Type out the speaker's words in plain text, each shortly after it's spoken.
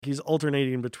He's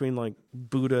alternating between like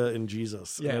Buddha and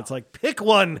Jesus. Yeah. And it's like, pick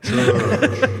one.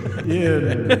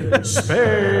 In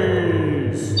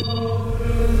space.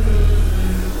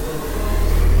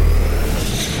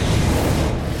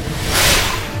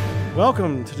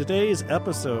 Welcome to today's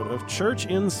episode of Church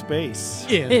in Space.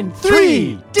 In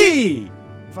 3D.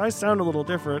 If I sound a little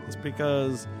different, it's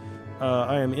because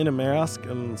I am in a mask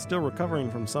and still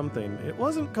recovering from something. It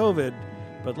wasn't COVID,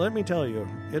 but let me tell you,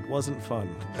 it wasn't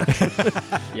fun.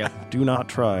 Yep. Do not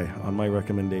try on my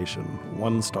recommendation.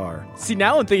 1 star. See,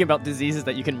 now I'm thinking about diseases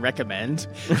that you can recommend.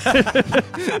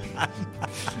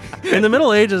 In the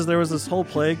Middle Ages, there was this whole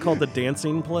plague called the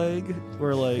Dancing Plague,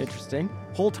 where like Interesting.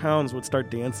 whole towns would start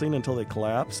dancing until they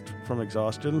collapsed from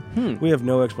exhaustion. We have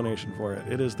no explanation for it.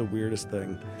 It is the weirdest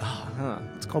thing. Huh.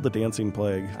 It's called the Dancing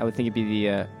Plague. I would think it'd be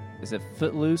the, is it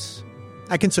Footloose?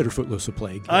 I consider Footloose a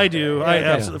plague. I do.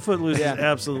 Yeah. Footloose Yeah. is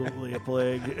absolutely a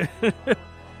plague.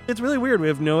 It's really weird. We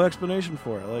have no explanation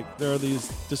for it. Like, there are these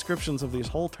descriptions of these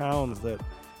whole towns that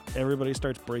everybody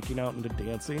starts breaking out into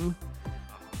dancing,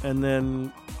 and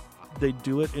then they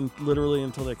do it literally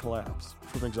until they collapse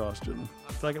from exhaustion.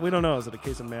 It's like, we don't know. Is it a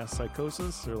case of mass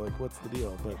psychosis, or like, what's the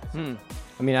deal? But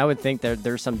I mean, I would think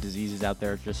there's some diseases out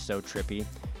there just so trippy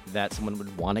that someone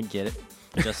would want to get it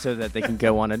just so that they can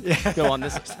go on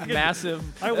this massive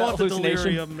I want the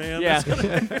hallucination. delirium, man. Yeah.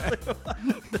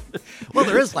 Well,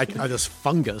 there is like this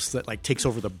fungus that like takes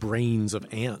over the brains of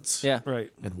ants Yeah.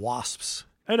 Right. and wasps.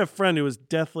 I had a friend who was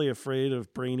deathly afraid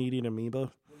of brain-eating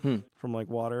amoeba from like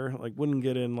water. Like, wouldn't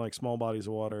get in like small bodies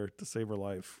of water to save her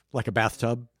life. Like a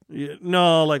bathtub. Yeah,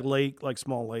 no, like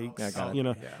small lakes. Yeah, got it. You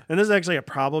know, Yeah. and this is actually a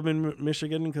problem in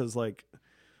Michigan because like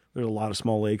there's a lot of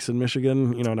small lakes in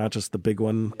Michigan. You know, not just the big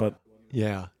one, but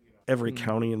Yeah. every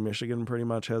county in Michigan pretty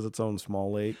much has its own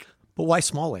small lake. But why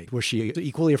Small Lake? Was she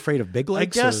equally afraid of big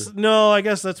lakes? I guess or- no. I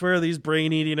guess that's where these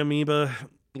brain-eating amoeba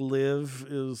live,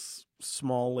 is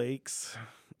small lakes,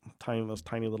 those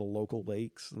tiny little local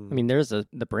lakes. And I mean, there's the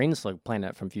brain slug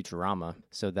planet from Futurama,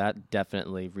 so that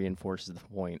definitely reinforces the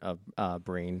point of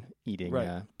brain eating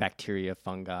Right. bacteria,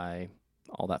 fungi,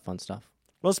 all that fun stuff.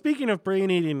 well, speaking of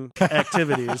brain-eating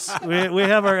activities, we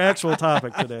have our actual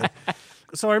topic today.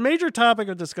 So our major topic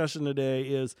of discussion today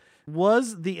is,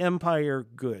 was the Empire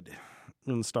good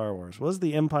in Star Wars? Was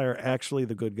the Empire actually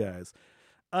the good guys?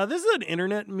 This is an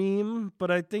internet meme,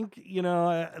 but I think,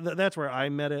 that's where I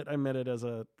met it. I met it as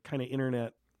a kind of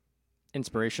internet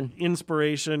Inspiration.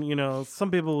 inspiration. You know, some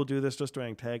people will do this just to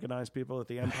antagonize people, that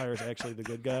the Empire is actually the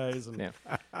good guys. And,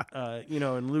 Yeah.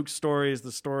 in Luke's story is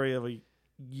the story of a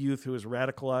youth who is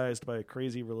radicalized by a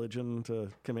crazy religion to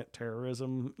commit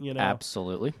terrorism,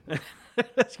 Absolutely.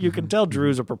 You can tell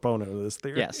Drew's a proponent of this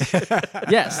theory. Yes.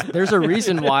 Yes. There's a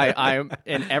reason why I'm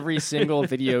in every single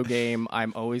video game,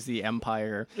 I'm always the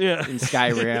Empire Yeah. in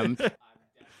Skyrim.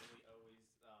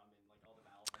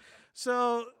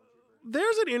 So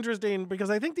there's an interesting, because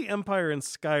I think the Empire in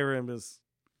Skyrim is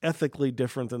ethically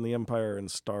different than the Empire in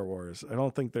Star Wars. I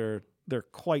don't think they're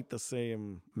quite the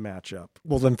same matchup.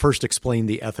 Well, then first explain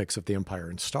the ethics of the Empire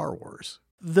in Star Wars.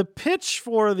 The pitch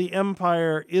for the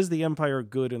Empire, is the Empire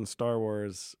good in Star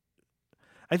Wars,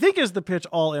 I think is the pitch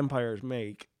all empires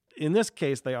make. In this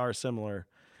case, they are similar,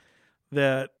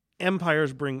 that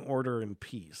empires bring order and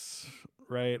peace,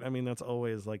 right? I mean, that's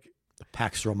always like,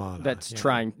 Pax Romana. That's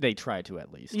yeah. they try to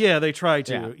at least. yeah, they try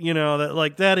to, Yeah.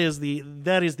 that is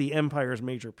the Empire's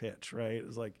major pitch, right?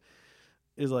 Is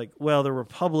like, well, the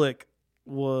Republic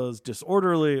was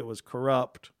disorderly, it was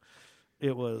corrupt,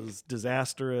 it was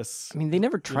disastrous. I mean, they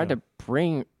never tried to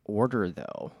bring order,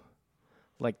 though.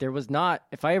 Like, there was not,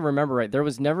 if I remember right, there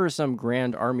was never some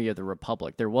grand army of the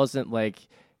Republic. There wasn't like,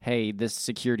 hey, this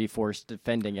security force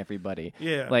defending everybody.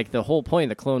 Yeah. Like, the whole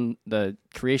point of the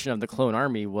creation of the clone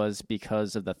army was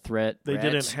because of the threat. They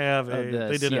didn't have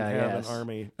an CIS.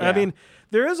 army. Yeah. I mean,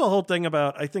 there is a whole thing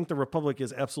about, I think the Republic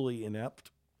is absolutely inept.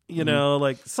 You know,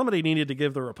 like somebody needed to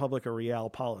give the Republic a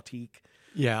realpolitik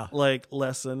Yeah.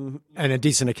 lesson. And a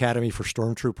decent academy for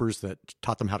stormtroopers that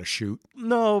taught them how to shoot.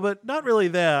 No, but not really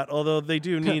that, although they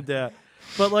do need that.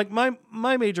 But like my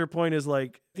major point is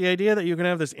like the idea that you can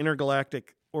have this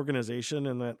intergalactic organization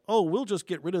and that, we'll just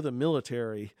get rid of the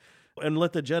military and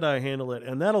let the Jedi handle it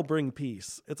and that'll bring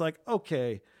peace. It's like,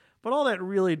 okay, but all that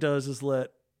really does is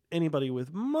let anybody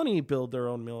with money build their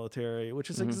own military, which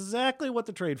is exactly what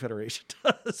the Trade Federation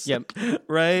does. Yep.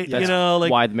 Right? That's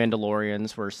why the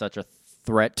Mandalorians were such a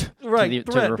threat to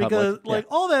the Republic. Because like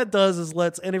all that does is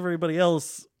lets everybody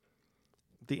else,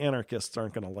 the anarchists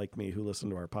aren't going to like me who listen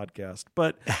to our podcast,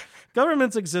 but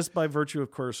governments exist by virtue of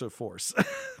coercive force.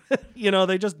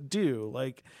 They just do.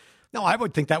 Like, No, I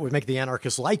would think that would make the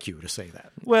anarchists like you to say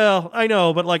that. Well, I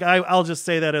know, but like I'll just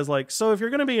say that as like, so if you're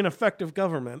going to be an effective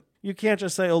government, you can't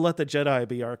just say, oh, let the Jedi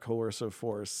be our coercive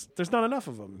force. There's not enough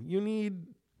of them. You need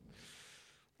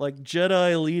like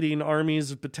Jedi leading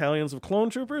armies, battalions of clone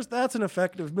troopers. That's an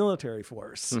effective military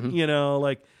force. You know,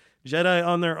 like Jedi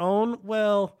on their own.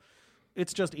 Well,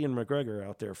 it's just Ian McGregor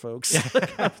out there, folks.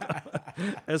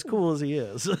 As cool as he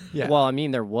is. Yeah. Well, I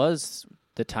mean, there was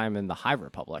the time in the High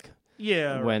Republic.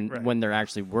 Yeah, when there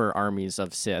actually were armies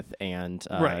of Sith and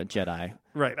Jedi.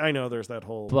 Right, I know there's that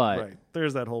whole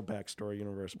there's that whole backstory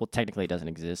universe. Well, technically it doesn't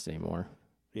exist anymore.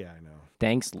 Yeah, I know.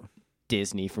 Thanks,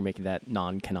 Disney, for making that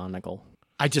non-canonical.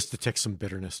 I just detect some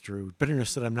bitterness, Drew.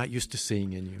 Bitterness that I'm not used to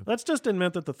seeing in you. Let's just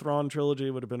admit that the Thrawn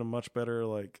trilogy would have been a much better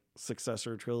like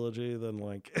successor trilogy than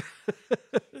like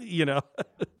you know.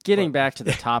 Getting back to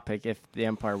the topic, if the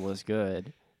Empire was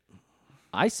good,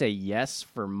 I say yes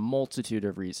for a multitude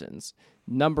of reasons.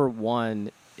 Number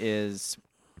one is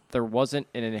there wasn't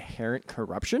an inherent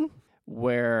corruption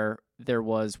where there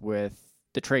was with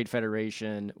the Trade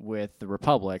Federation, with the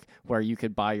Republic, where you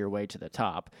could buy your way to the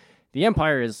top. The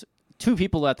Empire is 2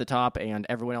 people at the top and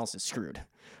everyone else is screwed.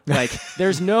 Like,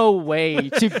 there's no way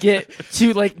to get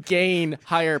to like gain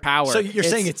higher power. So you're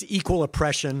saying it's equal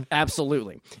oppression?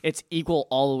 Absolutely. It's equal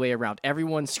all the way around.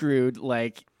 Everyone's screwed.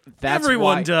 Like, that's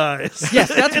everyone why, dies. Yes,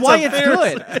 that's why it's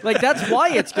good. Like, that's why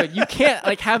it's good. You can't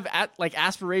like have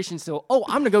aspirations to, oh,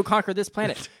 I'm gonna go conquer this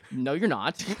planet. No, you're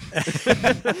not.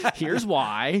 Here's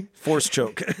why. Force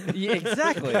choke. Yeah,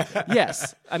 exactly.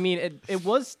 Yes. I mean, it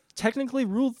was technically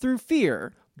ruled through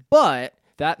fear, but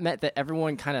that meant that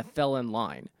everyone kind of fell in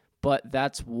line. But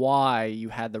that's why you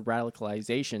had the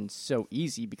radicalization so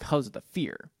easy, because of the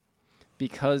fear.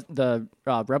 Because the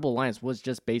Rebel Alliance was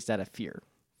just based out of fear.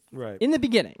 Right. In the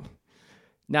beginning.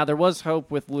 Now, there was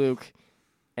hope with Luke,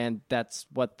 and that's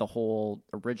what the whole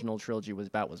original trilogy was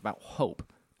about hope.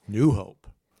 New Hope.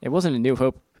 It wasn't a New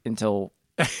Hope until...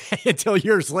 until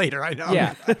years later, I know.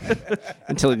 Yeah.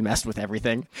 Until he messed with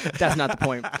everything. That's not the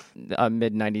point.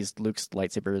 Mid-90s, Luke's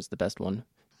lightsaber is the best one.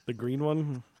 The green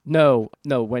one? No,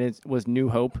 when it was New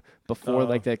Hope, before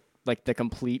the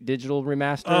complete digital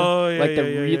remaster. Oh,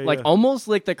 yeah, like almost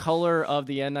like the color of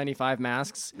the N95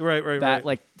 masks. Right. That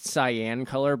like cyan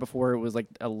color before it was like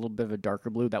a little bit of a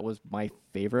darker blue. That was my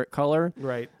favorite color.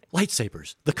 Right.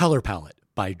 Lightsabers, The Color Palette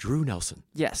by Drew Nelson.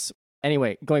 Yes.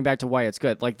 Anyway, going back to why it's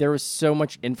good. Like, there was so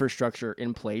much infrastructure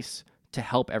in place to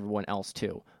help everyone else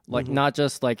too. Like, not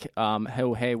just like,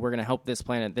 hey, we're going to help this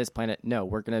planet. No,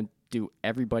 we're going to do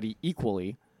everybody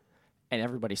equally, and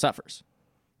everybody suffers.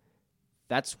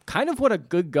 That's kind of what a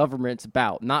good government's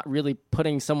about, not really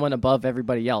putting someone above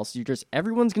everybody else.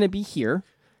 Everyone's going to be here.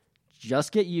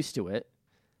 Just get used to it,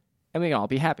 and we can all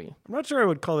be happy. I'm not sure I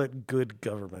would call it good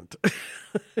government.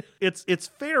 It's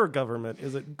fair government.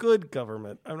 Is it good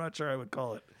government? I'm not sure I would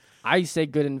call it. I say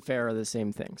good and fair are the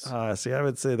same things. See, I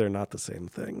would say they're not the same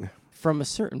thing. From a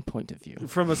certain point of view.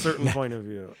 From a certain point of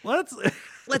view.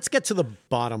 Let's get to the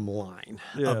bottom line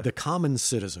of the common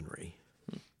citizenry.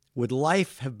 Would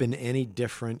life have been any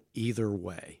different either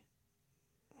way?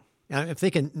 Now, I'm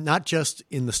thinking not just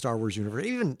in the Star Wars universe,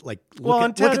 even like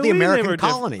look at the American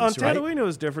colonies. On Tatooine, it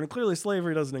was different. Clearly,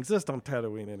 slavery doesn't exist on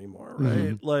Tatooine anymore,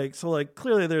 right?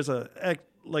 Clearly, there's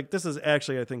this is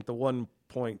actually, I think, the one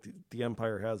point the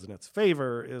Empire has in its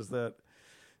favor is that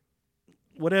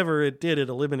whatever it did, it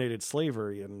eliminated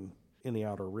slavery in the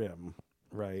Outer Rim,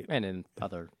 right? And in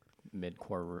other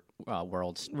mid-core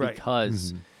worlds, right.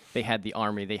 Because they had the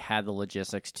army, they had the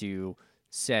logistics to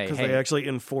say, because hey, they actually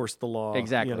enforced the law,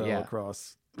 exactly,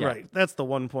 across. Yeah. Right, that's the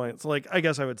one point. So, like, I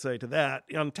guess I would say to that,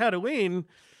 on Tatooine,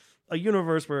 a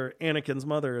universe where Anakin's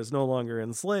mother is no longer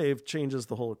enslaved changes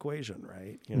the whole equation,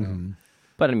 right? You know.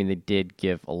 But I mean, they did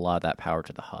give a lot of that power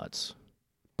to the Hutts.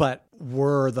 But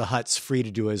were the Hutts free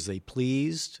to do as they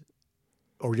pleased?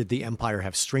 Or did the Empire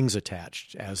have strings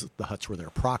attached as the Hutts were their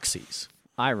proxies?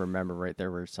 I remember, right,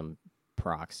 there were some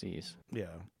proxies. Yeah.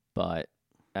 But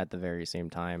at the very same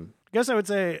time... I guess I would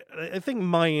say, I think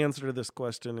my answer to this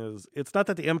question is, it's not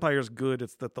that the Empire is good,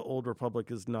 it's that the Old Republic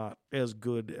is not as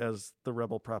good as the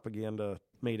Rebel propaganda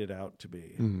made it out to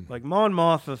be. Like, Mon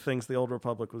Mothma thinks the Old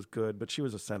Republic was good, but she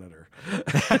was a senator.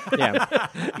 Yeah.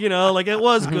 It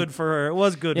was good for her. It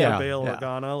was good for Bail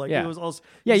Organa. It was also...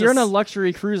 Yeah, you're on a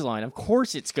luxury cruise line. Of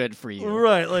course it's good for you.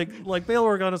 Right, like Bail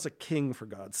Organa's a king, for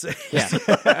God's sake. Yeah.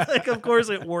 Of course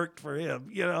it worked for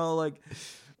him,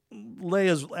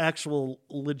 Leia's actual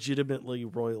legitimately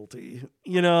royalty,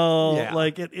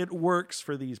 it works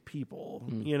for these people,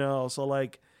 so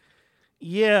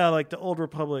the Old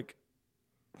Republic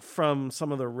from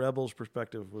some of the rebels'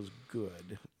 perspective, was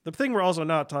good. The thing we're also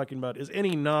not talking about is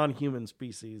any non-human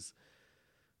species,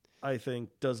 I think,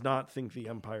 does not think the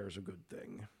Empire is a good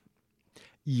thing.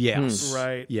 Yes.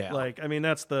 Right? Yeah. Like, I mean,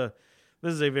 this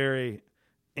is a very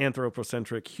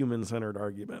anthropocentric, human-centered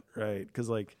argument, right? Because,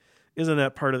 like, isn't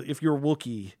that part of, if you're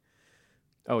Wookiee,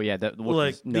 Oh yeah, the Wookiees,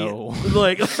 like no.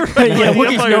 Like Yeah,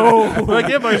 Wookiees, no. Like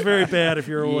the Empire's very bad if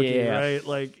you're a Wookiee, Yeah. right?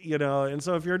 Like, you know, and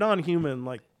so if you're non-human,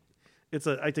 like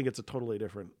I think it's a totally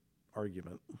different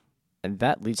argument. And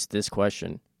that leads to this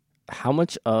question. How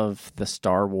much of the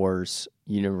Star Wars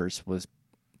universe was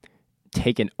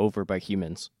taken over by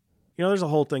humans? You know, there's a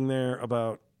whole thing there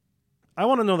about, I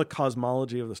want to know the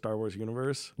cosmology of the Star Wars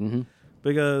universe,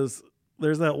 because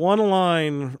there's that one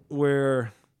line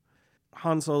where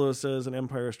Han Solo says in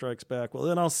Empire Strikes Back, well,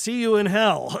 then I'll see you in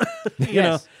hell. You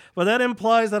know, but that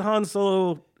implies that Han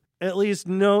Solo at least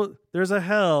know there's a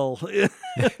hell.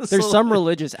 There's some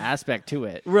religious aspect to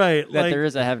it. Right. That there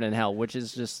is a heaven and hell, which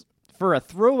is just, for a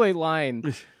throwaway line.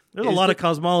 There's a lot of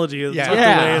cosmology tucked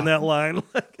Yeah. away in that line.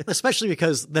 Especially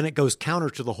because then it goes counter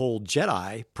to the whole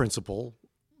Jedi principle,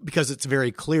 because it's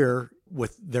very clear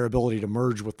with their ability to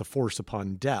merge with the Force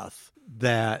upon death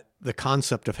that the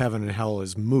concept of heaven and hell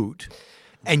is moot.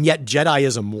 And yet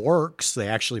Jediism works. They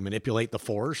actually manipulate the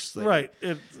Force. Right.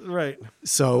 Right.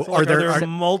 So, So like, are there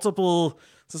multiple,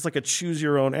 is this like a choose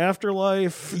your own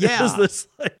afterlife? Yeah. Is this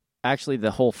like, Actually, the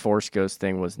whole Force Ghost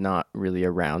thing was not really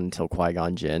around until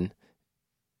Qui-Gon Jinn.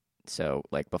 So,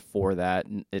 like, before that,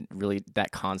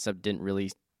 that concept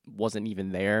wasn't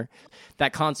even there.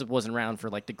 That concept wasn't around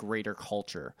for, like, the greater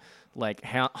culture. Like,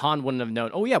 Han wouldn't have known,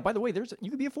 oh, yeah, by the way, you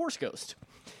could be a Force Ghost.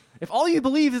 If all you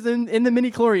believe is in the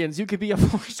midi-chlorians, you could be a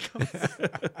Force Ghost.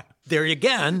 there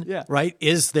again, Yeah. right?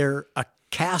 Is there a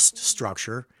caste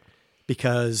structure?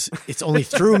 Because it's only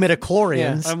through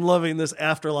midichlorians. I'm loving this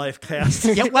afterlife cast.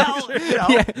 Yeah, well,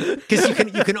 because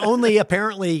you can only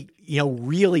apparently,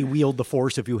 really wield the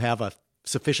Force if you have a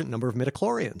sufficient number of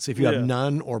midichlorians. If you have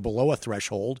none or below a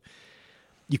threshold,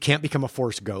 you can't become a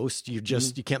Force ghost. You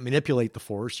can't manipulate the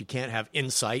Force. You can't have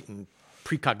insight and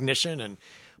precognition and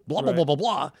blah, blah, blah, blah,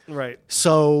 blah. Right.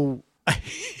 So,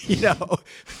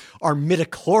 our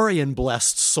midichlorian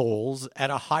blessed souls at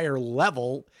a higher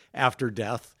level after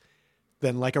death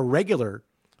than like a regular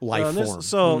life form.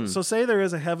 So say there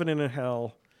is a heaven and a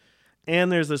hell,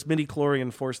 and there's this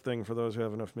midi-chlorian Force thing for those who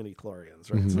have enough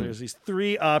midi-chlorians, right? So there's these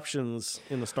three options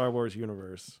in the Star Wars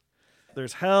universe.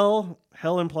 There's hell.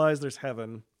 Hell implies there's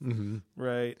heaven,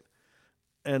 right?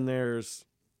 And there's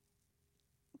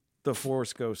the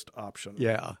Force Ghost option.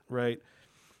 Yeah. Right?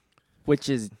 Which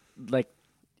is, like,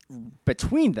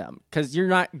 between them, because you're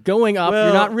not going up, Well,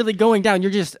 you're not really going down,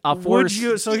 you're just a Force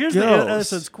So here's ghost. the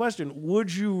essence question.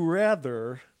 Would you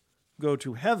rather go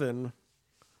to heaven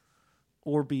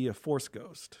or be a Force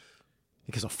Ghost?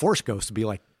 Because a Force ghost would be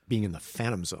like being in the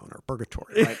Phantom Zone or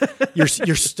Purgatory, right? you're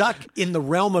stuck in the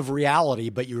realm of reality,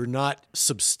 but you're not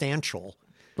substantial.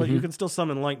 But you can still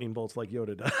summon lightning bolts like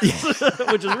Yoda does,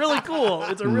 which is really cool.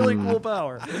 It's a really cool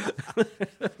power.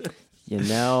 They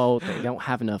don't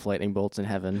have enough lightning bolts in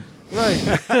heaven.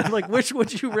 Right. Like, which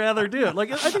would you rather do?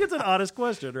 Like, I think it's an honest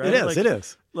question, right? It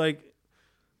is. Like,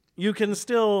 you can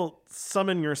still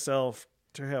summon yourself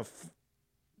to have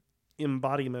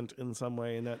embodiment in some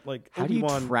way, and that, like, How do you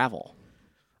Obi-Wan, travel?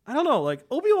 I don't know. Like,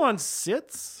 Obi-Wan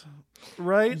sits,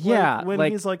 right? Yeah, Like, when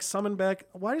like- he's like summoned back.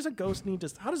 Why does a ghost need to?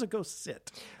 How does a ghost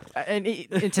sit? And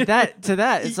to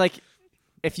that, it's like,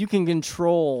 if you can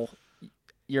control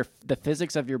the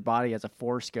physics of your body as a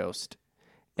Force ghost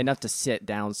enough to sit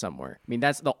down somewhere. I mean,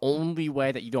 that's the only way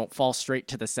that you don't fall straight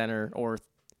to the center or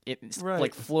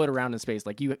like float around in space.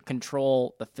 Like, you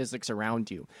control the physics around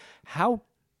you.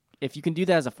 If you can do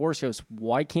that as a Force ghost,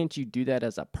 why can't you do that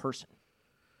as a person?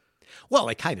 Well,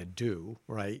 they kind of do,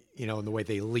 right? In the way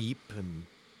they leap and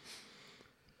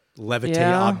levitate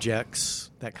Yeah.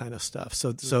 objects, that kind of stuff.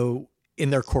 So in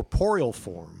their corporeal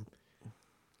form,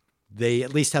 they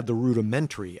at least have the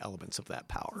rudimentary elements of that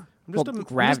power. I'm just, Well, I'm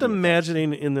gravity just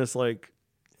imagining in this, like,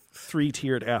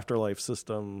 3-tiered afterlife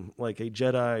system, like a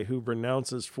Jedi who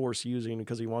renounces Force using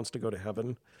because he wants to go to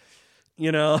heaven.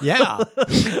 Yeah. I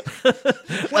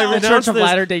The renounce Church of this-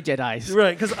 Latter-day Jedis.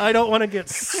 Right, because I don't want to get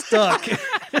stuck.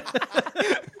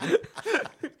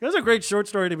 There's a great short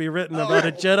story to be written about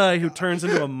a Jedi who turns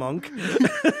into a monk,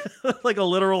 like a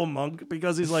literal monk,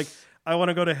 because he's like, I want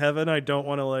to go to heaven. I don't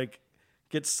want to, like,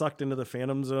 get sucked into the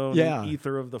Phantom Zone,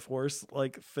 ether of the Force,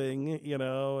 like, thing,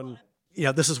 and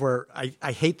This is where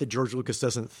I hate that George Lucas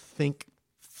doesn't think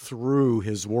through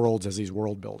his worlds as he's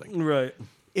world building. right,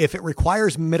 If it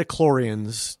requires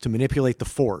midichlorians to manipulate the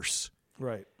Force,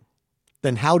 right.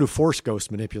 then how do Force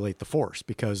ghosts manipulate the Force?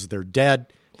 Because they're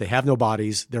dead, they have no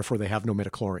bodies, therefore they have no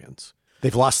midichlorians.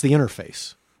 They've lost the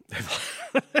interface.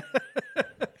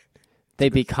 They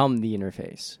become the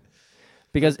interface.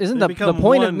 Because isn't They the become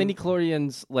point of one-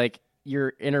 midichlorians like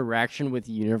your interaction with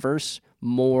the universe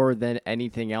more than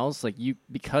anything else? Like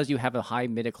because you have a high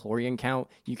midichlorian count,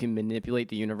 you can manipulate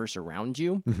the universe around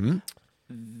you. Mm-hmm.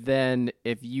 Then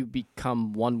if you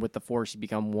become one with the Force, you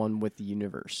become one with the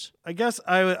universe. I guess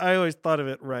I always thought of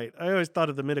it right. I always thought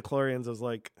of the midichlorians as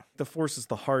like the Force is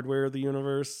the hardware of the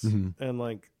universe, and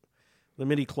like the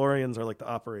midichlorians are like the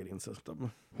operating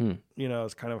system. You know,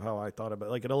 it's kind of how I thought about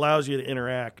it. Like it allows you to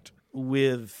interact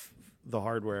with the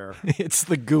hardware. It's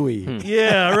the GUI.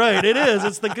 Yeah, right. It is.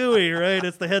 It's the GUI, right?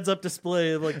 It's the heads-up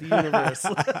display of like the universe.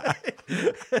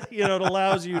 You know, it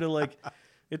allows you to like.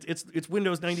 It's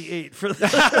Windows 98 for the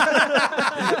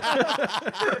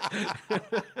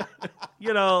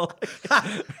you know,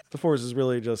 the Force is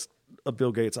really just a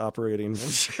Bill Gates operating. I'm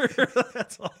sure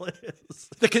that's all it is.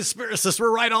 The conspiracists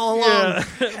were right all along.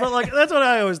 Yeah, but like that's what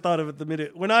I always thought of at the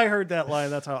minute when I heard that line.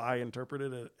 That's how I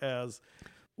interpreted it, as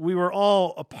we were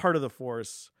all a part of the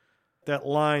Force. That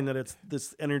line that it's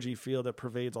this energy field that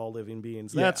pervades all living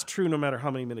beings. That's true no matter how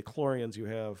many midichlorians you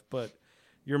have, but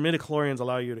your midichlorians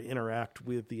allow you to interact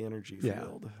with the energy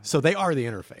field. So they are the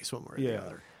interface one way or the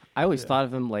other. I always thought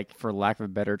of them like, for lack of a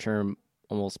better term,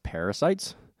 almost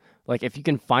parasites. Like if you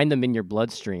can find them in your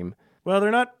bloodstream. Well,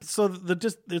 they're not. So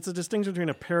it's a distinction between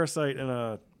a parasite and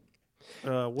a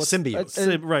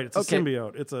symbiote. Right, it's Okay. a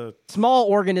symbiote. It's a Small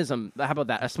organism. How about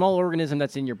that? A small organism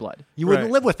that's in your blood. You wouldn't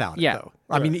Right. live without it, Yeah. though.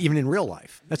 I mean, even in real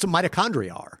life. That's what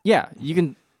mitochondria are. Yeah, you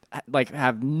can like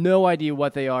have no idea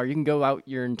what they are. You can go out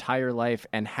your entire life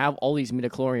and have all these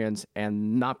midichlorians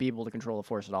and not be able to control the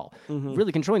Force at all.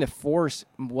 Really, controlling the Force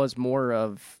was more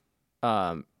of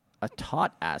a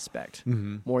taught aspect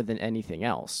more than anything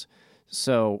else.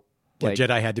 So, like,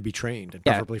 Jedi had to be trained, and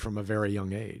preferably from a very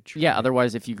young age. yeah.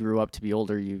 Otherwise, if you grew up to be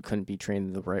older, you couldn't be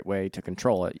trained the right way to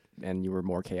control it, and you were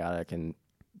more chaotic, and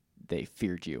they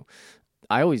feared you.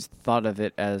 I always thought of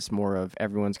it as more of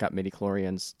everyone's got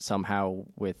midichlorians somehow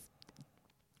with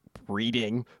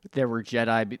breeding. There were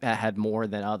Jedi that had more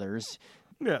than others,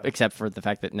 except for the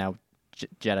fact that now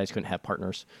Jedis couldn't have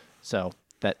partners. So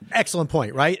that Excellent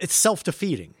point, right? It's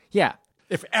self-defeating. yeah.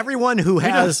 If everyone who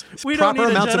has proper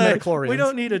amounts of midichlorians... We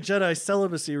don't need a Jedi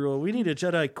celibacy rule. We need a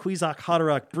Jedi Kwisatz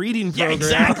Haderach breeding program.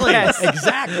 Exactly. Yes.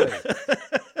 Exactly.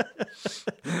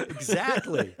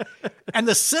 Exactly. And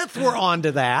the Sith were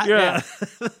onto that. Yeah,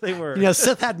 they were. You know,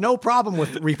 Sith had no problem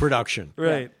with reproduction.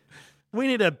 Right. We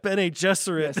need a Bene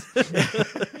Gesserit.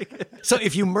 So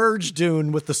if you merge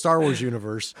Dune with the Star Wars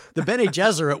universe, the Bene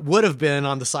Gesserit would have been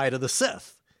on the side of the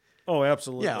Sith. Oh,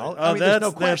 absolutely. Yeah, I mean, there's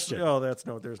no question.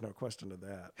 There's no question to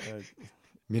that.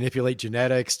 Manipulate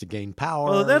genetics to gain power.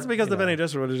 Well, that's because the Bene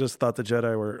Gesserit would have just thought the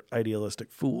Jedi were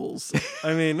idealistic fools.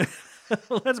 I mean,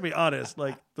 let's be honest.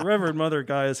 Like, the Reverend Mother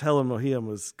Gaius Helen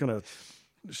Mohiam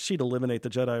she'd eliminate the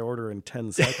Jedi Order in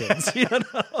 10 seconds. You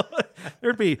know?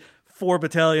 There'd be 4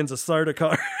 battalions of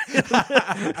Sardaukar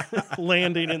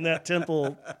landing in that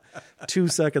temple 2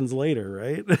 seconds later,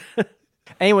 right?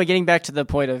 Anyway, getting back to the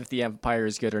point of if the Empire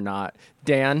is good or not,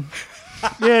 Dan.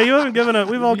 Yeah, you haven't given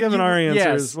we've all given our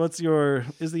Yes.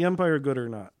 answers. Is the Empire good or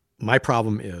not? My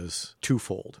problem is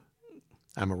twofold.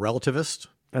 I'm a relativist.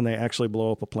 And they actually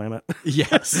blow up a planet.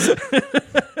 Yes.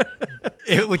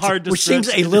 Hard to which seems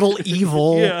stretch. a little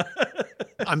evil. Yeah.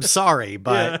 I'm sorry,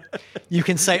 but you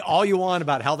can say all you want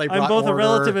about how they brought I'm both order, a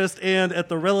relativist and at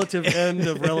the relative end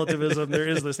of relativism, there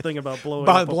is this thing about blowing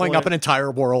about up a blowing up an planet. entire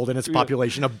world and its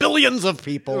population of billions of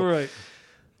people. Right.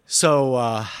 So,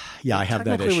 I have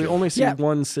that Technically, issue. we only see Yeah.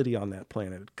 one city on that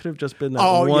planet. It could have just been that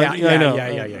Oh, one. yeah, I know.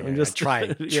 yeah. Just Try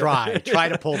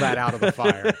to pull that out of the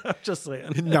fire. I'm just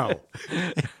saying. No.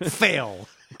 Fail.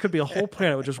 It could be a whole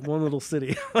planet with just one little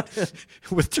city.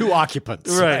 With 2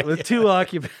 occupants. Right, with 2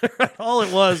 occupants. All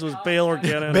it was Bail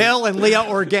Organa. Bail and Leia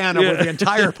Organa were the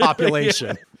entire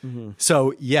population.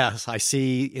 So, yes, I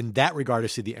see, in that regard, I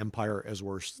see the Empire as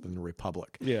worse than the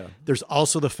Republic. Yeah. There's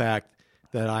also the fact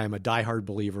that I am a diehard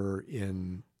believer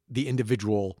in the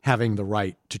individual having the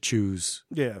right to choose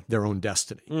their own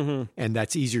destiny. And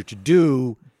that's easier to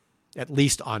do, at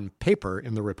least on paper,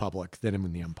 in the Republic than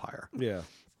in the Empire. Yeah.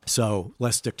 So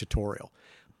less dictatorial.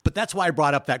 But that's why I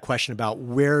brought up that question about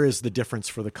where is the difference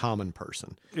for the common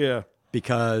person? Yeah.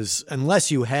 Because unless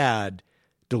you had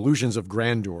delusions of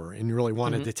grandeur and you really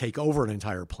wanted to take over an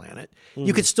entire planet,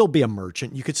 you could still be a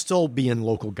merchant. You could still be in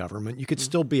local government. You could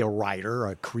still be a writer,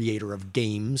 a creator of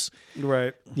games,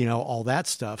 Right. you know, all that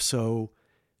stuff. So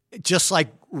just like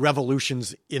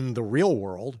revolutions in the real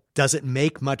world, does it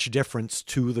make much difference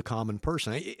to the common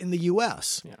person in the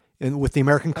U.S. and with the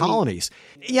American colonies?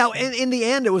 In the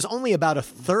end, it was only about a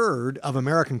third of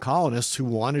American colonists who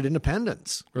wanted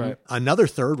independence. Right. Another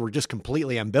third were just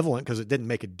completely ambivalent because it didn't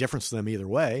make a difference to them either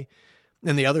way.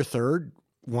 And the other third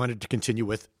wanted to continue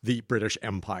with the British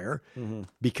Empire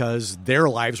because their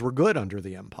lives were good under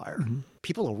the empire.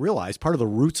 People don't realize part of the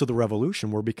roots of the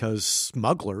revolution were because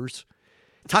smugglers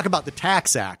talk about the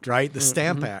Tax Act, right? The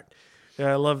Stamp Act.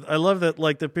 Yeah, I love that.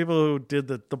 Like the people who did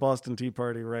the Boston Tea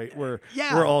Party, right? Were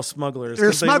all smugglers.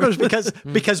 They're smugglers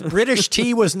because British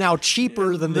tea was now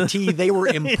cheaper than the tea they were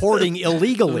importing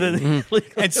illegally,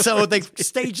 and so they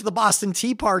staged the Boston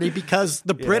Tea Party because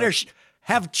the British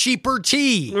have cheaper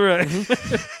tea, right?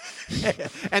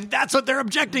 And that's what they're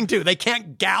objecting to. They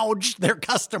can't gouge their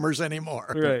customers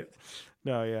anymore, right?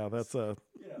 No, yeah, that's a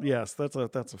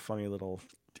funny little.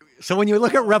 So when you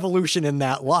look at revolution in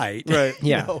that light, right?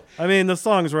 Yeah, I mean the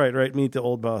song's right. Meet the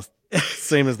old boss,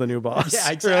 same as the new boss. Yeah,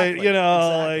 exactly. Right? You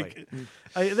know,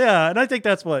 exactly. and I think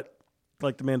that's what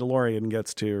like the Mandalorian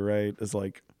gets to, right? Is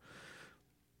like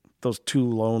those two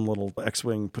lone little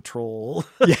X-wing patrol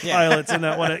pilots in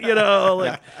that one, you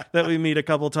know, that we meet a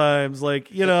couple times.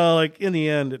 Like, you know, like in the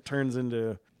end, it turns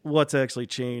into what's actually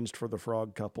changed for the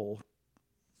frog couple.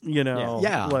 You know,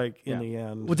 in the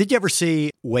end. Well, did you ever see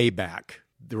way back?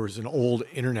 There was an old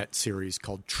internet series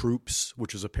called Troops,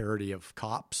 which was a parody of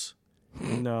Cops.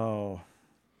 No.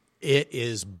 It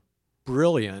is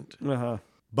brilliant,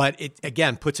 but it,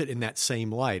 again, puts it in that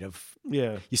same light of,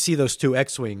 you see those two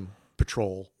X-Wing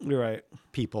patrol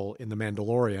people in The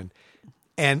Mandalorian,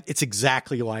 and it's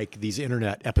exactly like these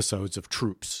internet episodes of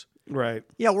Troops. Right.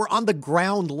 Yeah, we're on the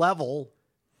ground level.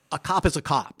 A cop is a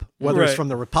cop, whether it's from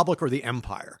the Republic or the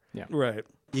Empire. Yeah. Right.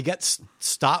 You get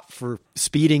stopped for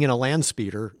speeding in a land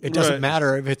speeder. It doesn't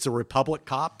matter if it's a Republic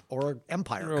cop or an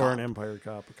Empire cop. Or an Empire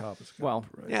cop. A cop is a cop. Well,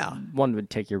 one would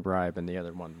take your bribe and the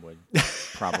other one would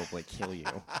probably kill you.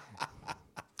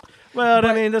 Well,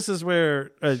 I mean, this is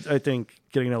where I think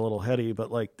getting a little heady,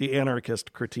 but like the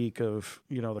anarchist critique of,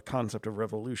 you know, the concept of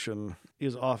revolution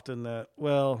is often that,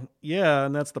 well, yeah,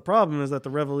 and that's the problem, is that the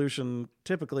revolution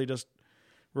typically just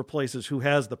replaces who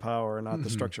has the power and not the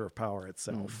structure of power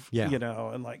itself. You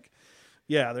know, and like,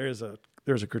 there's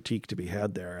a critique to be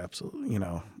had there. Absolutely. You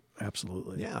know,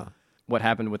 absolutely. Yeah. What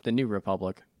happened with the New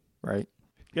Republic, right?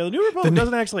 Yeah, the New Republic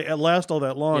doesn't actually last all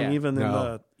that long, even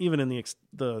in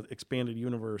the expanded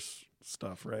universe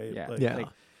stuff, right? Yeah. Like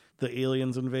the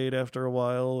aliens invade after a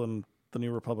while, and the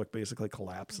New Republic basically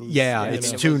collapses. Yeah,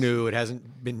 it's too new. It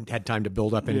hasn't had time to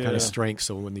build up any kind of strength.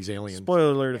 So when these aliens,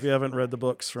 spoiler alert, if you haven't read the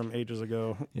books from ages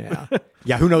ago,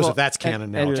 who knows if that's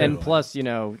canon now? And plus, you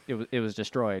know, it was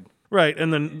destroyed. Right,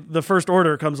 and then the First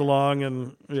Order comes along,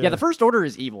 and the First Order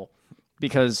is evil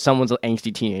because someone's an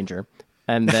angsty teenager.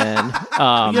 And then,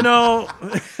 you know,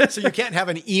 so you can't have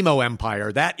an emo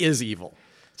empire. That is evil.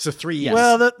 So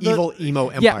evil emo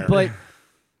empire. Yeah, but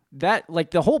that,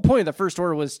 like, the whole point of the First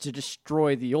Order was to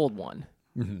destroy the old one.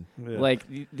 Mm-hmm. Yeah. Like,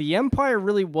 the Empire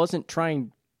really wasn't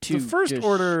trying to The First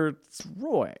Order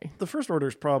destroy. The First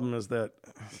Order's problem is that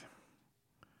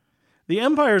the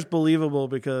Empire's believable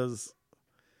because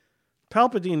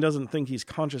Palpatine doesn't think he's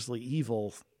consciously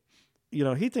evil. You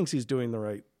know, he thinks he's doing the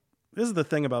right. This is the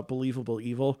thing about believable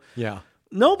evil. Yeah.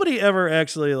 Nobody ever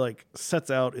actually like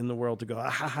sets out in the world to go, ha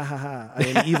ha ha ha, I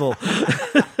am evil.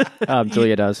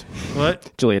 Julia does.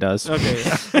 What? Julia does. Okay.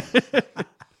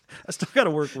 I still got to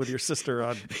work with your sister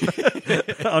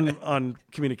on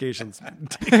communications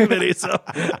committee, so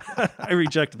I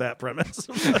reject that premise.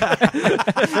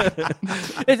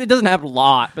 It doesn't happen a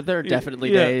lot, but there are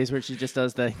definitely days where she just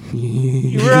does the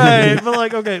right. But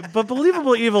like, okay, but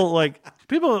believable evil, like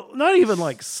people, not even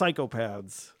like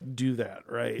psychopaths do that,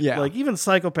 right? Yeah. Like even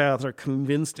psychopaths are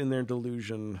convinced in their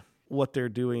delusion what they're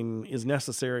doing is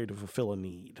necessary to fulfill a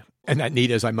need. And that need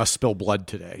is, I must spill blood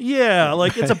today. Yeah,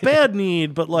 like it's a bad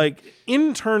need, but like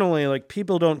internally, like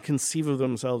people don't conceive of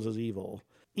themselves as evil.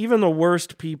 Even the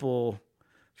worst people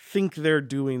think they're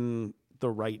doing the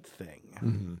right thing.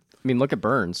 Mm-hmm. I mean, look at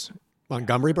Burns.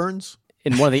 Montgomery Burns?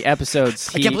 In one of the episodes,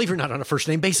 I can't believe you're not on a first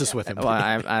name basis with him. Well,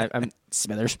 I'm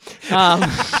Smithers.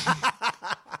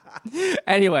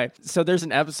 Anyway, so there's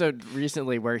an episode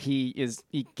recently where he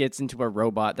gets into a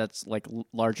robot that's like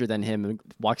larger than him and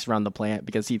walks around the planet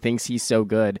because he thinks he's so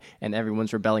good and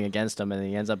everyone's rebelling against him, and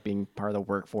he ends up being part of the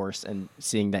workforce and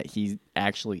seeing that he's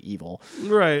actually evil.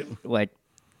 Right. Like,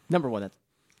 number one, that's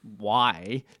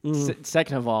why.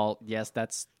 Second of all, yes,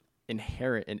 that's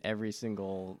inherent in every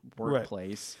single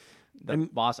workplace. Right. The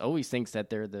boss always thinks that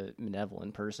they're the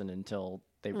benevolent person until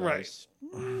they realize.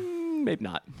 Right. Maybe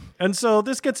not. And so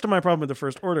this gets to my problem with the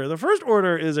First Order. The First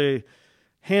Order is a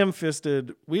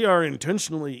ham-fisted, we are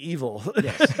intentionally evil.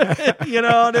 Yes.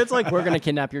 And it's like, we're going to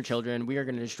kidnap your children. We are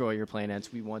going to destroy your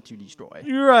planets. We want to destroy.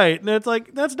 You're right. And it's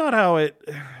like, that's not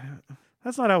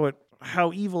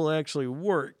how evil actually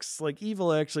works. Like,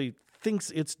 evil actually thinks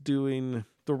it's doing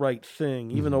the right thing,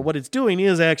 even though what it's doing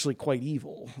is actually quite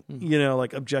evil,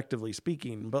 like objectively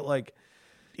speaking. But like,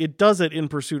 it does it in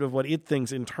pursuit of what it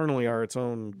thinks internally are its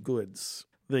own goods.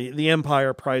 The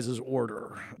Empire prizes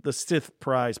order. The Sith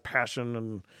prize passion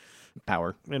and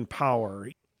power.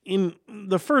 In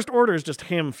the First Order is just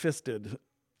ham-fisted.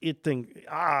 It thinks,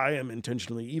 I am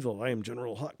intentionally evil. I am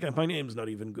General Huck. My name's not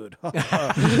even good.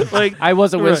 Like, I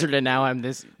was a wizard and now I'm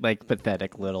this like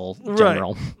pathetic little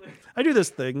general. Right. I do this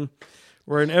thing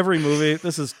where in every movie,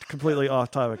 this is completely off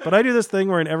topic, but I do this thing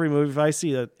where in every movie, if I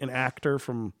see an actor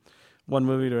from one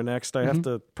movie to the next, I have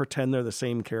to pretend they're the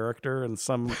same character and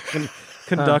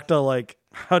conduct a like,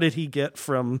 how did he get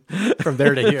from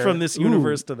there to here, from this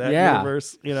universe to that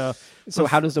universe? So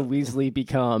how does a Weasley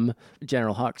become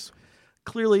General Hux?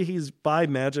 Clearly, he's by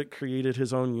magic created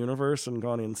his own universe and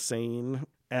gone insane.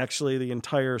 Actually, the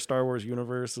entire Star Wars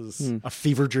universe is a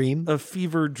fever dream.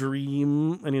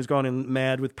 And he's gone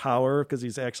mad with power because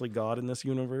he's actually God in this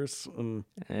universe.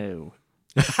 Oh.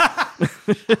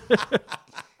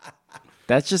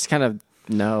 That's just kind of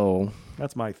no.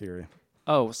 That's my theory.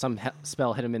 Oh, some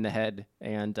spell hit him in the head,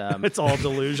 and it's all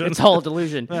delusion. It's all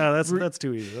delusion. Yeah, that's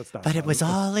too easy. That's not. But it was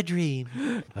all a dream.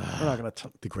 We're not gonna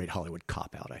the great Hollywood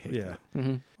cop out. I hate. Yeah. That.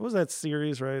 Mm-hmm. What was that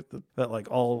series? Right, that like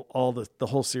all the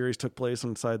whole series took place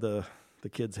inside the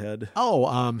kid's head.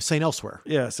 Oh, St. Elsewhere.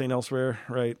 Yeah, St. Elsewhere.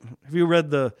 Right. Have you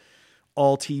read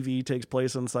all TV takes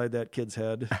place inside that kid's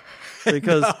head?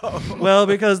 Because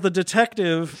because the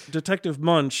Detective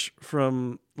Munch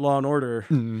from Law and Order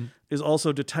is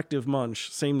also Detective Munch,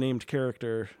 same named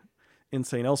character in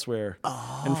St. Elsewhere.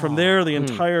 Oh. And from there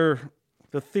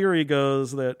the theory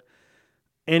goes that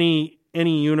any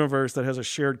universe that has a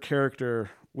shared character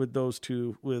with those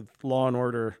two, with Law and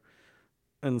Order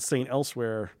and St.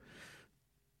 Elsewhere,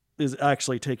 is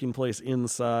actually taking place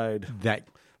inside that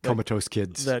comatose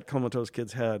kid's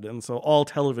head. And so all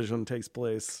television takes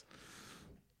place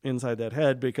inside that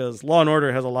head because Law and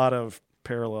Order has a lot of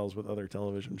parallels with other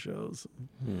television shows.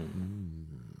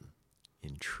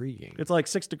 Intriguing. It's like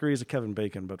 6 Degrees of Kevin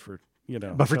Bacon, but for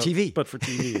TV. But for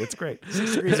TV, it's great.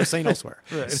 6 Degrees of St. Elsewhere.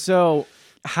 Right. So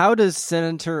how does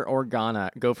Senator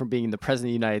Organa go from being the President of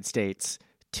the United States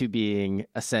to being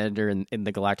a senator in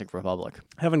the Galactic Republic?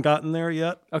 Haven't gotten there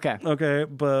yet. Okay.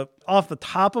 But off the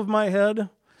top of my head,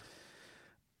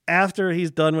 after he's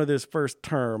done with his first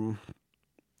term,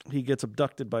 he gets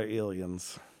abducted by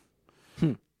aliens.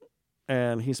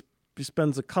 And he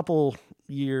spends a couple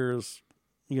years,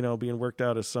 being worked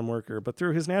out as some worker. But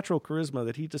through his natural charisma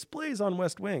that he displays on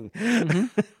West Wing,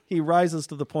 he rises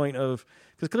to the point of...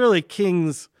 Because clearly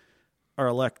kings are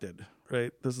elected,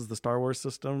 right? This is the Star Wars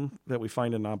system that we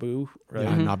find in Naboo, right?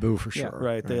 Yeah, Naboo for sure. Yeah,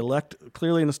 right. They elect...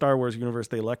 Clearly in the Star Wars universe,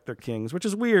 they elect their kings, which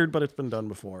is weird, but it's been done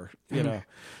before,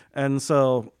 And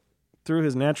so... Through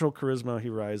his natural charisma, he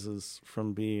rises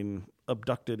from being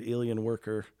abducted alien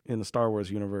worker in the Star Wars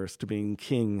universe to being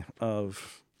king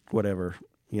of whatever,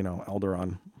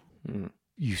 Alderaan.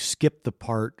 You skipped the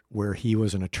part where he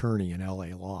was an attorney in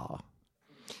LA law.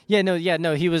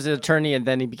 No. He was an attorney, and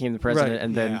then he became the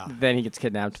president, right. and then he gets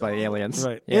kidnapped by the aliens.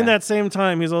 Right. Yeah. In that same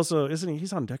time, he's also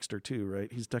he's on Dexter too,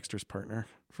 right? He's Dexter's partner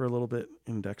for a little bit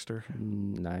in Dexter.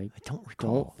 I don't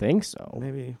recall. Don't think so.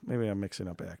 Maybe I'm mixing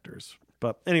up actors.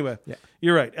 But anyway,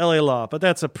 You're right. LA law, but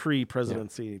that's a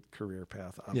pre-presidency career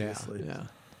path, obviously. Yeah.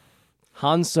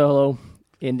 Han Solo,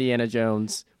 Indiana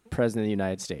Jones, President of the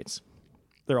United States.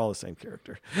 They're all the same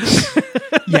character.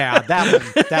 Yeah,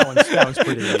 that one's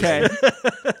pretty easy. Okay.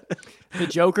 The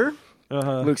Joker,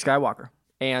 Luke Skywalker.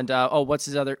 And what's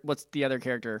the other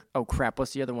character? Oh crap,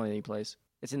 what's the other one that he plays?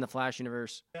 It's in the Flash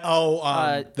universe.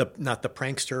 Not the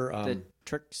prankster, the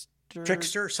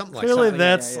trickster, something like that. Clearly,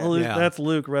 that's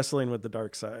Luke wrestling with the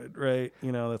dark side, right?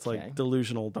 That's like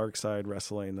delusional dark side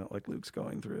wrestling that like Luke's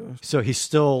going through. So he's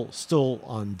still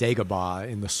on Dagobah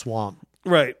in the swamp,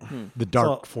 right? The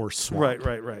dark force swamp,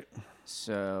 right.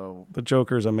 So the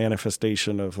Joker's a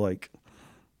manifestation of like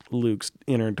Luke's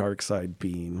inner dark side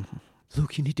being.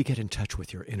 Luke, you need to get in touch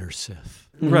with your inner Sith,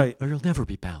 right? Or you'll never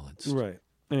be balanced, right?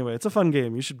 Anyway, it's a fun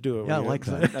game. You should do it. Yeah, I like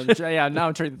that. Now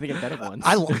I'm trying to think of better ones.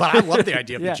 But I love the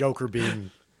idea of the Joker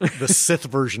being the Sith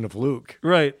version of Luke.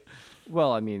 Right.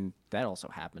 Well, I mean, that also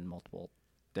happened in multiple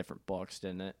different books,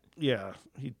 didn't it? Yeah,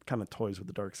 he kind of toys with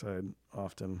the dark side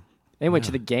often. Anyway,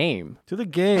 to the game. To the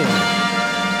game.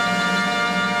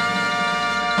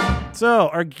 So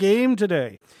our game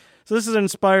today. So this is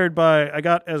inspired by, I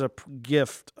got as a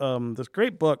gift, this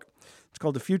great book. It's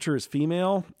called The Future is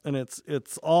Female, and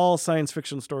it's all science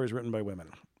fiction stories written by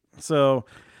women. So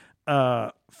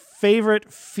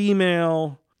favorite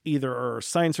female either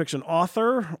science fiction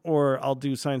author, or I'll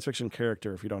do science fiction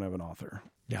character if you don't have an author.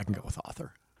 Yeah, I can go with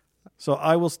author. So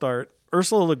I will start.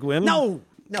 Ursula Le Guin. No,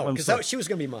 because she was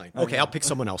going to be mine. Okay, I'll pick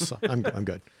someone else. I'm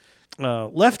good.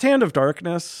 Left Hand of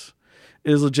Darkness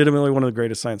is legitimately one of the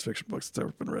greatest science fiction books that's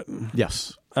ever been written.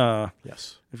 Yes.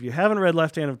 Yes. If you haven't read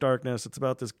Left Hand of Darkness, it's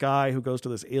about this guy who goes to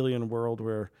this alien world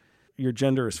where your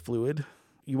gender is fluid.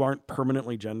 You aren't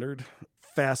permanently gendered.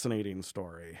 Fascinating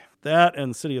story. That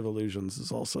and City of Illusions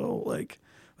is also like,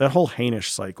 that whole Hainish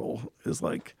cycle is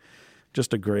like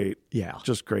just a great,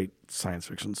 great science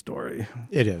fiction story.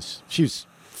 It is. She's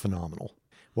phenomenal.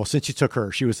 Well, since you took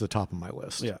her, she was the top of my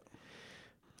list. Yeah.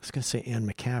 I was going to say Anne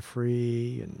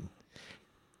McCaffrey, and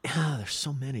there's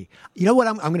so many. You know what?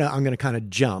 I'm gonna kind of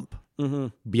jump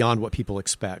beyond what people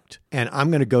expect, and I'm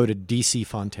going to go to Dorothy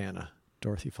Fontana.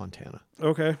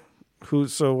 Okay.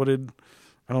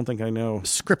 I don't think I know.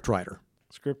 Scriptwriter.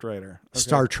 Okay.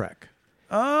 Star Trek.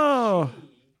 Oh.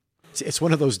 It's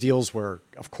one of those deals where,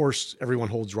 of course, everyone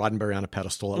holds Roddenberry on a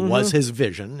pedestal. It was his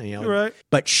vision, right?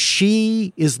 But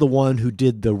she is the one who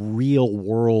did the real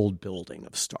world building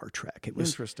of Star Trek. It was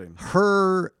interesting.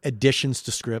 Her additions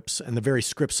to scripts and the very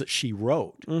scripts that she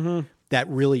wrote that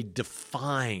really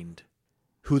defined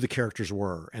who the characters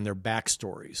were and their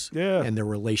backstories and their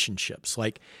relationships.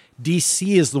 Like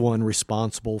DC is the one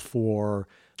responsible for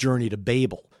Journey to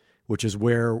Babel, which is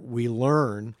where we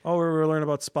learn where we learn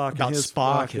about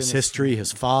Spock, his history,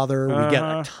 his father. We get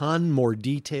a ton more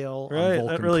detail on Vulcan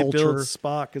that really culture. builds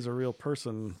Spock as a real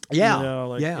person.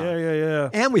 Yeah.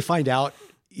 And we find out,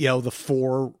 the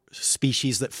 4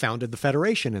 species that founded the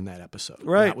Federation in that episode.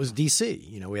 Right. That was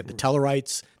DC. We had the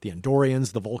Tellarites, the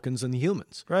Andorians, the Vulcans, and the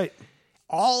humans. Right.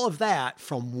 All of that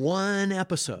from one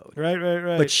episode. Right.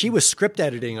 But she was script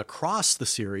editing across the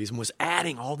series and was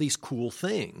adding all these cool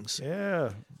things. Yeah.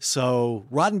 So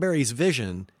Roddenberry's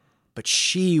vision, but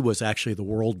she was actually the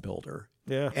world builder.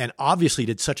 Yeah. And obviously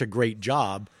did such a great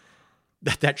job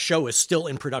that show is still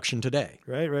in production today.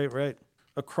 Right.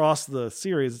 Across the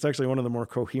series, it's actually one of the more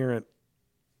coherent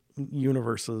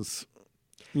universes.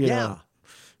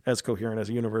 As coherent as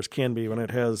a universe can be when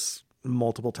it has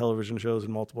multiple television shows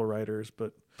and multiple writers,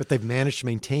 but they've managed to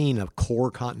maintain a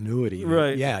core continuity.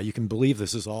 Right. Yeah, you can believe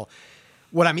this is all.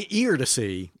 What I'm eager to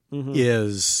see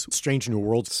is Strange New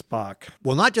Worlds. Spock.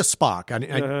 Well, not just Spock.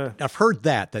 I've heard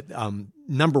that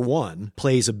number 1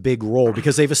 plays a big role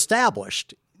because they've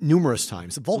established numerous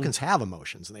times that Vulcans have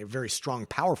emotions, and they have very strong,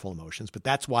 powerful emotions, but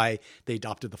that's why they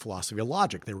adopted the philosophy of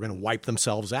logic. They were going to wipe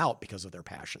themselves out because of their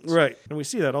passions. Right. And we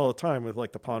see that all the time with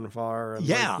like the Ponfar.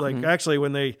 And actually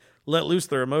when they let loose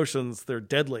their emotions, they're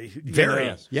deadly.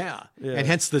 Very. Yeah. And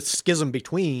hence the schism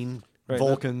between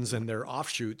Vulcans and their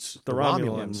offshoots, the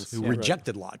Romulans who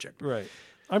rejected logic. Right.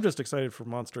 I'm just excited for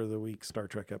Monster of the Week Star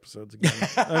Trek episodes again.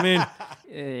 I mean,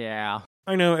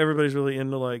 I know everybody's really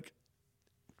into like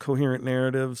coherent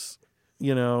narratives,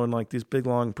 and like these big,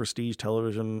 long prestige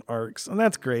television arcs. And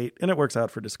that's great. And it works out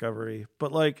for Discovery.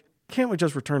 But like, can't we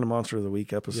just return to Monster of the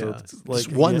Week episodes? Yeah. Like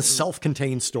just one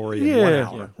self-contained story in 1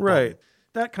 hour. Right.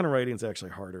 That kind of writing is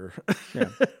actually harder. Yeah.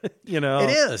 It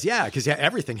is. Yeah. Because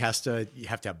everything you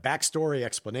have to have backstory,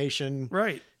 explanation,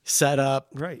 right, setup,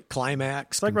 right,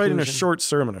 climax. It's like writing a short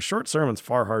sermon. A short sermon's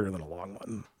far harder than a long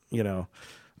one.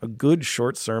 A good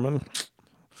short sermon,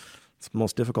 it's the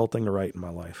most difficult thing to write in my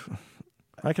life.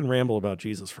 I can ramble about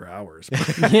Jesus for hours.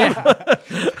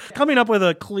 Coming up with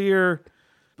a clear,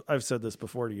 I've said this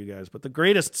before to you guys, but the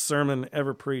greatest sermon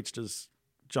ever preached is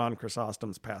John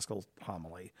Chrysostom's Paschal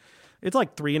homily. It's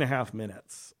like 3.5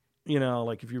 minutes,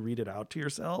 like if you read it out to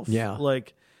yourself. Yeah.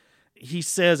 Like he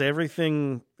says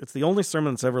everything. It's the only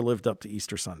sermon that's ever lived up to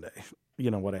Easter Sunday,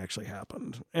 what actually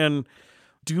happened. And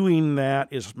doing that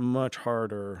is much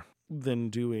harder than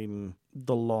doing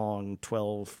the long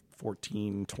 12,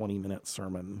 14, 20-minute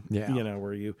sermon,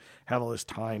 where you have all this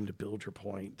time to build your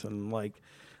point. And like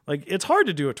it's hard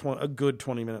to do a good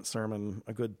 20-minute sermon,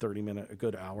 a good 30-minute, a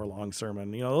good hour-long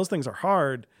sermon. Those things are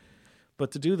hard.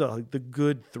 But to do the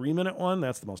good 3-minute one,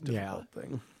 that's the most difficult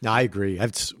thing. No, I agree.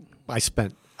 I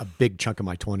spent a big chunk of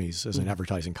my 20s as an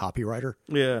advertising copywriter.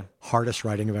 Yeah. Hardest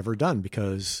writing I've ever done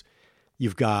because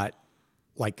you've got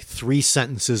like 3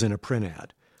 sentences in a print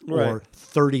ad. Or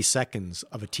 30 seconds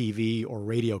of a TV or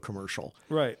radio commercial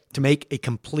to make a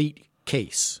complete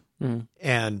case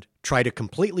and try to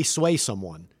completely sway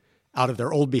someone out of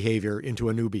their old behavior into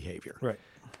a new behavior. Right.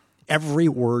 Every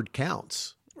word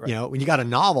counts. Right. When you got a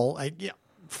novel,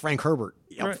 Frank Herbert,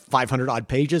 500 odd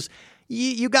pages.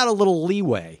 You got a little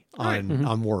leeway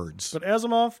on words. But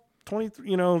Asimov,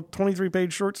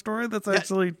 23-page short story. That's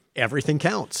actually everything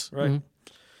counts. Right.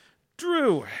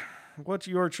 Drew, what's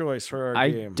your choice for our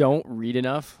game? I don't read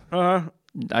enough.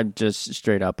 I'm just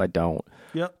straight up, I don't.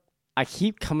 Yep. I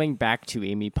keep coming back to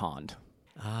Amy Pond.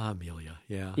 Amelia,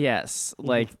 yeah. Yes,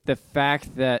 like the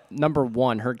fact that, number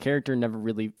one, her character never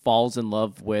really falls in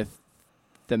love with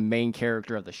the main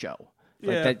character of the show.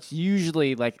 Like that's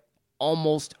usually like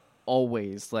almost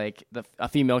always like a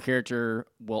female character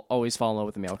will always fall in love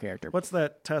with the male character. What's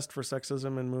that test for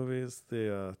sexism in movies?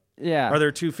 Are Yeah.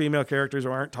 there two female characters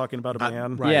who aren't talking about a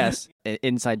man? Right. Yes.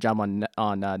 Inside job on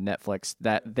Netflix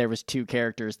that there was two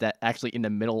characters that actually in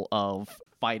the middle of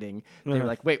fighting, they were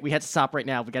like, wait, we had to stop right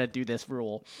now. We got to do this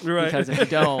rule. Right. Because if you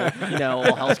don't,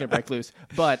 all hell's going to break loose.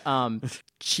 But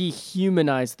she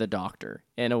humanized the Doctor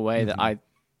in a way that I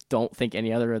don't think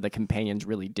any other of the companions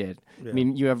really did. I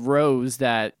mean, you have Rose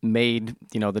that made,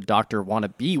 the Doctor want to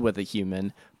be with a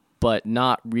human, but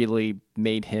not really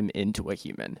made him into a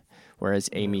human, whereas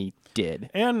Amy did.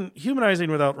 And humanizing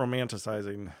without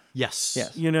romanticizing. Yes.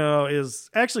 Is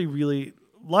actually really,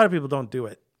 a lot of people don't do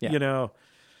it, Yeah.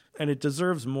 And it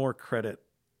deserves more credit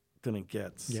than it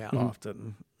gets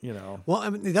often, Well, I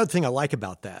mean, the other thing I like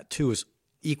about that, too, is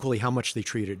equally how much they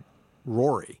treated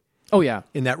Rory. Oh, yeah.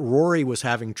 In that Rory was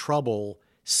having trouble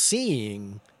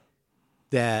seeing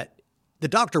that the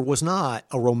Doctor was not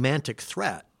a romantic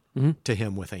threat to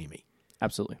him with Amy.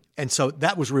 Absolutely. And so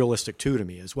that was realistic, too, to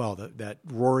me as well, that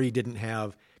Rory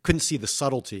couldn't see the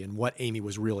subtlety in what Amy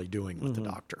was really doing with the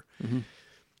Doctor.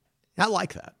 I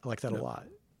like that. I like that a lot.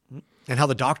 And how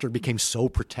the Doctor became so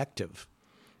protective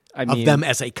of them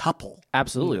as a couple.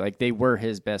 Absolutely. Like they were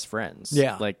his best friends.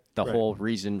 Yeah. Like the whole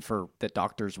reason for the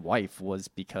Doctor's wife was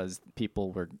because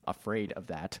people were afraid of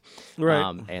that.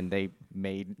 Right. And they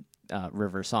made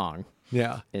River Song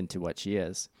into what she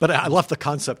is. But I love the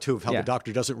concept, too, of how the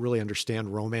Doctor doesn't really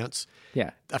understand romance.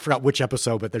 Yeah. I forgot which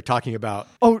episode, but they're talking about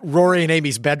Rory and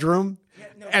Amy's bedroom.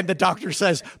 And the Doctor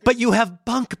says, but you have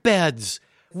bunk beds.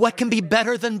 What can be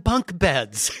better than bunk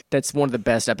beds? That's one of the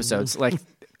best episodes. Like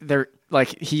they're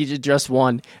like he just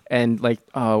won, and like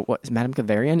what is Madame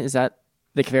Kavarian? Is that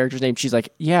the character's name? She's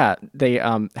like, yeah, they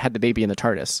had the baby in the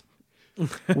TARDIS.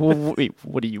 Well, wait,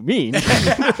 what do you mean?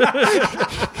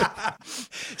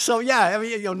 So I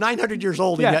mean, 900 years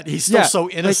old, and yet he's still so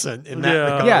innocent in that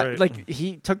regard. Yeah, right. like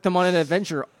he took them on an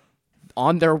adventure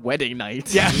on their wedding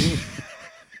night. Yeah.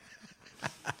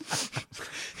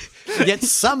 Yet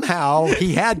somehow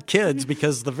he had kids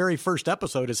because the very first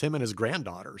episode is him and his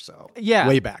granddaughter. So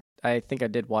way back. I think I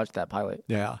did watch that pilot.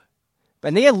 Yeah.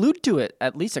 And they allude to it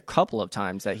at least a couple of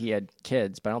times that he had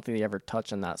kids, but I don't think they ever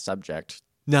touched on that subject.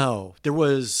 No, there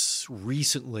was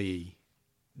recently,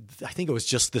 I think it was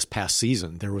just this past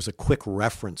season, there was a quick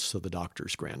reference to the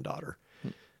Doctor's granddaughter.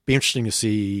 Be interesting to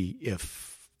see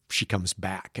if she comes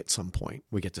back at some point.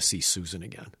 We get to see Susan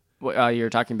again. You're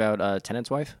talking about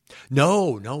Tennant's wife?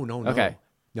 No. Okay.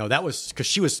 No, that was because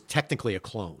she was technically a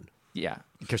clone. Yeah.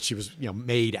 Because she was,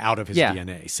 made out of his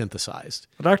DNA, synthesized.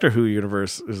 The Doctor Who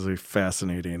universe is a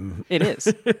fascinating. It is.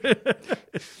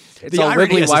 It's The all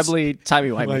irony wibbly is wobbly,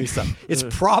 timey-wimey. stuff. It's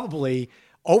probably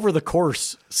over the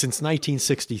course since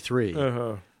 1963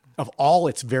 of all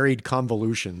its varied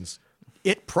convolutions.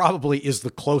 It probably is the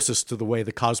closest to the way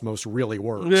the cosmos really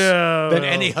works than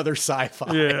any other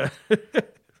sci-fi. Yeah.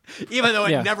 Even though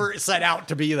it never set out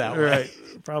to be that way. Right.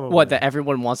 Probably. What, that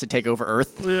everyone wants to take over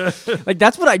Earth? Yeah. Like,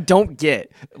 that's what I don't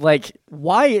get. Like,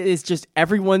 why is just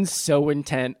everyone so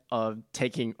intent of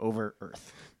taking over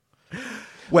Earth?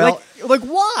 Well, like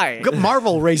why?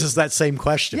 Marvel raises that same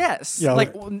question. Yes.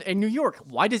 Like, in New York,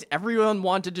 why does everyone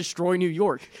want to destroy New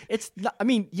York? It's not, I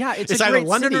mean, it's a either great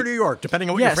London city. or New York, depending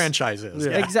on what your franchise is.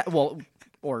 Yeah. Exactly. Well,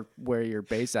 or where you're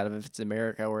based out of, if it's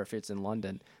America or if it's in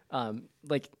London.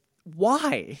 Like,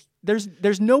 why?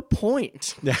 There's no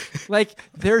point. Like,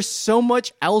 there's so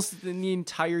much else in the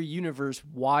entire universe.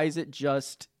 Why is it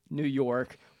just New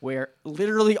York, where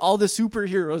literally all the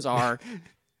superheroes are?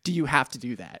 Do you have to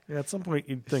do that? Yeah, at some point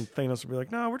you'd think Thanos would be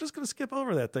like, no, we're just going to skip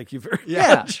over that. Thank you very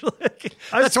much.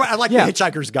 That's why I like the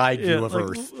Hitchhiker's Guide view of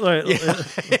Earth.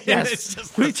 Yes. It's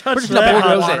just We touched the that.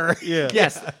 bulldozer. Yeah.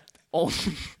 Yes. I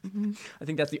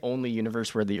think that's the only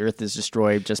universe where the Earth is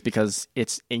destroyed just because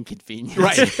it's inconvenient.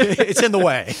 Right. It's in the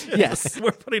way. Yes.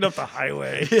 We're putting up the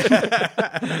highway.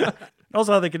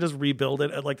 Also, they could just rebuild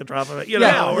it at like the drop of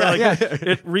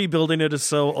it. Rebuilding it is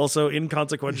so also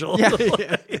inconsequential.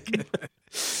 Yeah.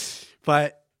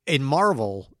 But in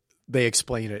Marvel, they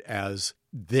explain it as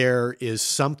there is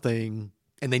something,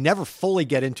 and they never fully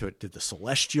get into it. Did the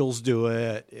Celestials do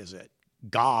it? Is it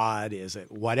God? Is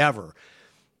it whatever?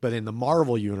 But in the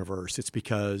Marvel universe, it's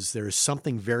because there is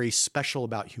something very special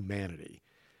about humanity,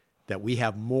 that we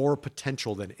have more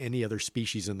potential than any other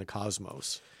species in the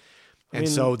cosmos. And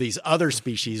so these other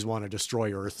species want to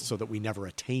destroy Earth so that we never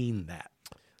attain that.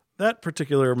 That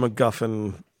particular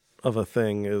MacGuffin of a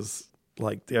thing is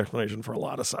like the explanation for a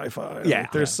lot of sci-fi. Yeah.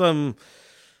 Like there's some,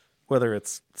 whether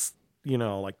it's,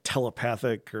 like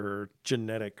telepathic or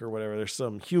genetic or whatever, there's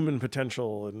some human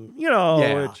potential and,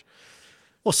 which...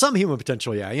 Well, some human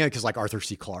potential, because like Arthur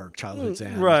C. Clarke, Childhood's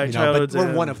End. Right, but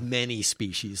we're one of many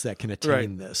species that can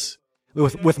attain this.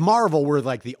 With Marvel, we're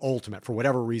like the ultimate. For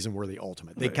whatever reason, we're the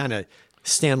ultimate. They kind of,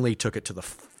 Stan Lee took it to the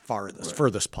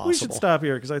furthest possible. We should stop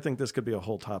here because I think this could be a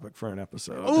whole topic for an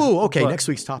episode. Oh, okay. Next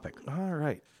week's topic. All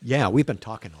right. Yeah, we've been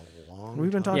talking a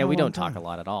long time. Yeah, we don't talk a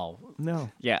lot at all.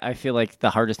 No. Yeah, I feel like the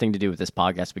hardest thing to do with this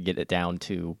podcast would get it down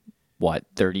to,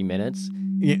 30 minutes?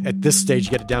 Yeah, at this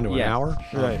stage, get it down to an hour?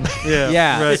 Right. Yeah.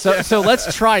 Yeah. Right. So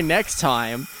let's try next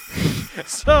time.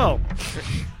 So,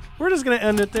 we're just going to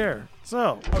end it there.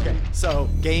 So, okay. So,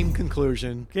 game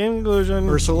conclusion.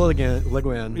 Ursula Le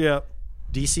Guin. Yep.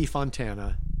 DC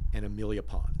Fontana and Amelia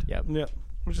Pond. Yep.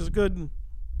 Which is good.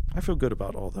 I feel good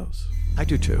about all those. I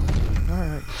do too. All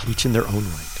right. Each in their own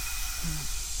right.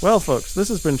 Well, folks, this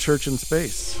has been Church in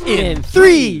Space. In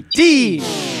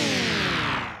 3D!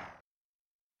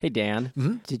 Hey,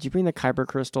 Dan, Did you bring the Kyber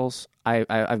crystals?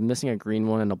 I'm missing a green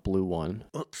one and a blue one.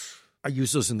 Oops. I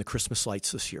used those in the Christmas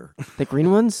lights this year. The green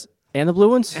ones? And the blue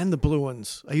ones? And the blue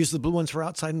ones. I used the blue ones for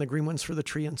outside and the green ones for the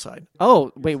tree inside.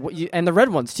 Oh, wait, and the red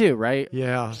ones too, right?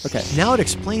 Yeah. Okay. Now it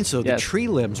explains, though, the tree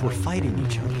limbs were fighting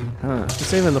each other. Huh. You're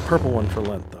saving the purple one for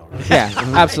Lent, though, right? Yeah,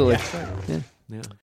 absolutely. Yeah.